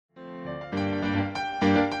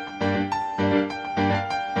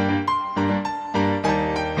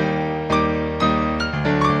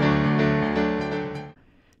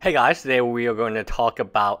Hey guys, today we are going to talk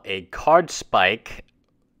about a card spike,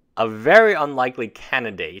 a very unlikely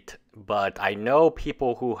candidate, but I know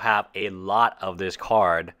people who have a lot of this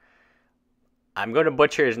card. I'm going to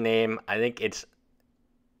butcher his name. I think it's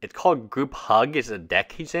called Group Hug is the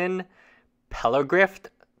deck he's in. Phelddagrif.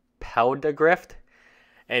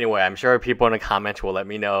 Anyway, I'm sure people in the comments will let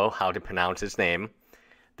me know how to pronounce his name.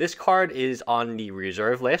 This card is on the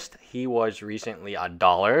reserve list. He was recently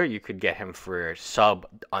 $1. You could get him for sub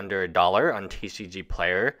under $1 on TCG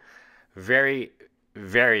Player. Very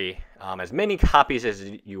as many copies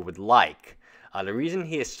as you would like. The reason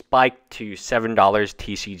he is spiked to $7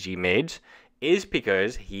 TCG mids is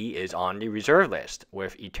because he is on the reserve list.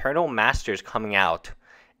 With Eternal Masters coming out,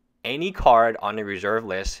 any card on the reserve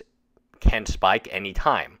list can spike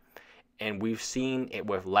anytime. And we've seen it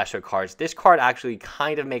with lesser cards. This card actually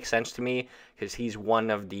kind of makes sense to me because he's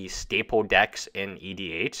one of the staple decks in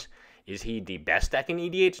EDH. Is he the best deck in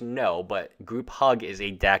EDH? No, but Group Hug is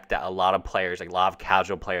a deck that a lot of players, like a lot of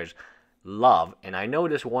casual players, love. And I know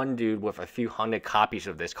this one dude with a few hundred copies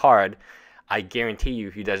of this card. I guarantee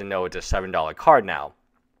you he doesn't know it's a $7 card now.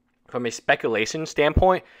 From a speculation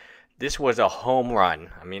standpoint, this was a home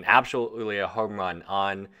run. I mean, absolutely a home run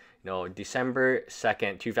on December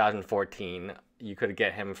 2nd, 2014, you could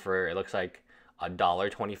get him for, it looks like,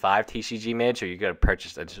 $1.25 TCG mid, so you could have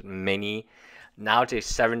purchased a mini. Now it's a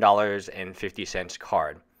 $7.50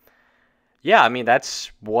 card. Yeah, I mean,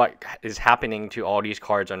 that's what is happening to all these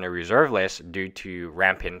cards on the reserve list due to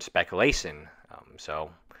rampant speculation.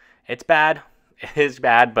 So it's bad. It is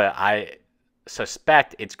bad, but I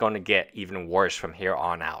suspect it's going to get even worse from here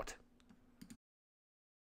on out.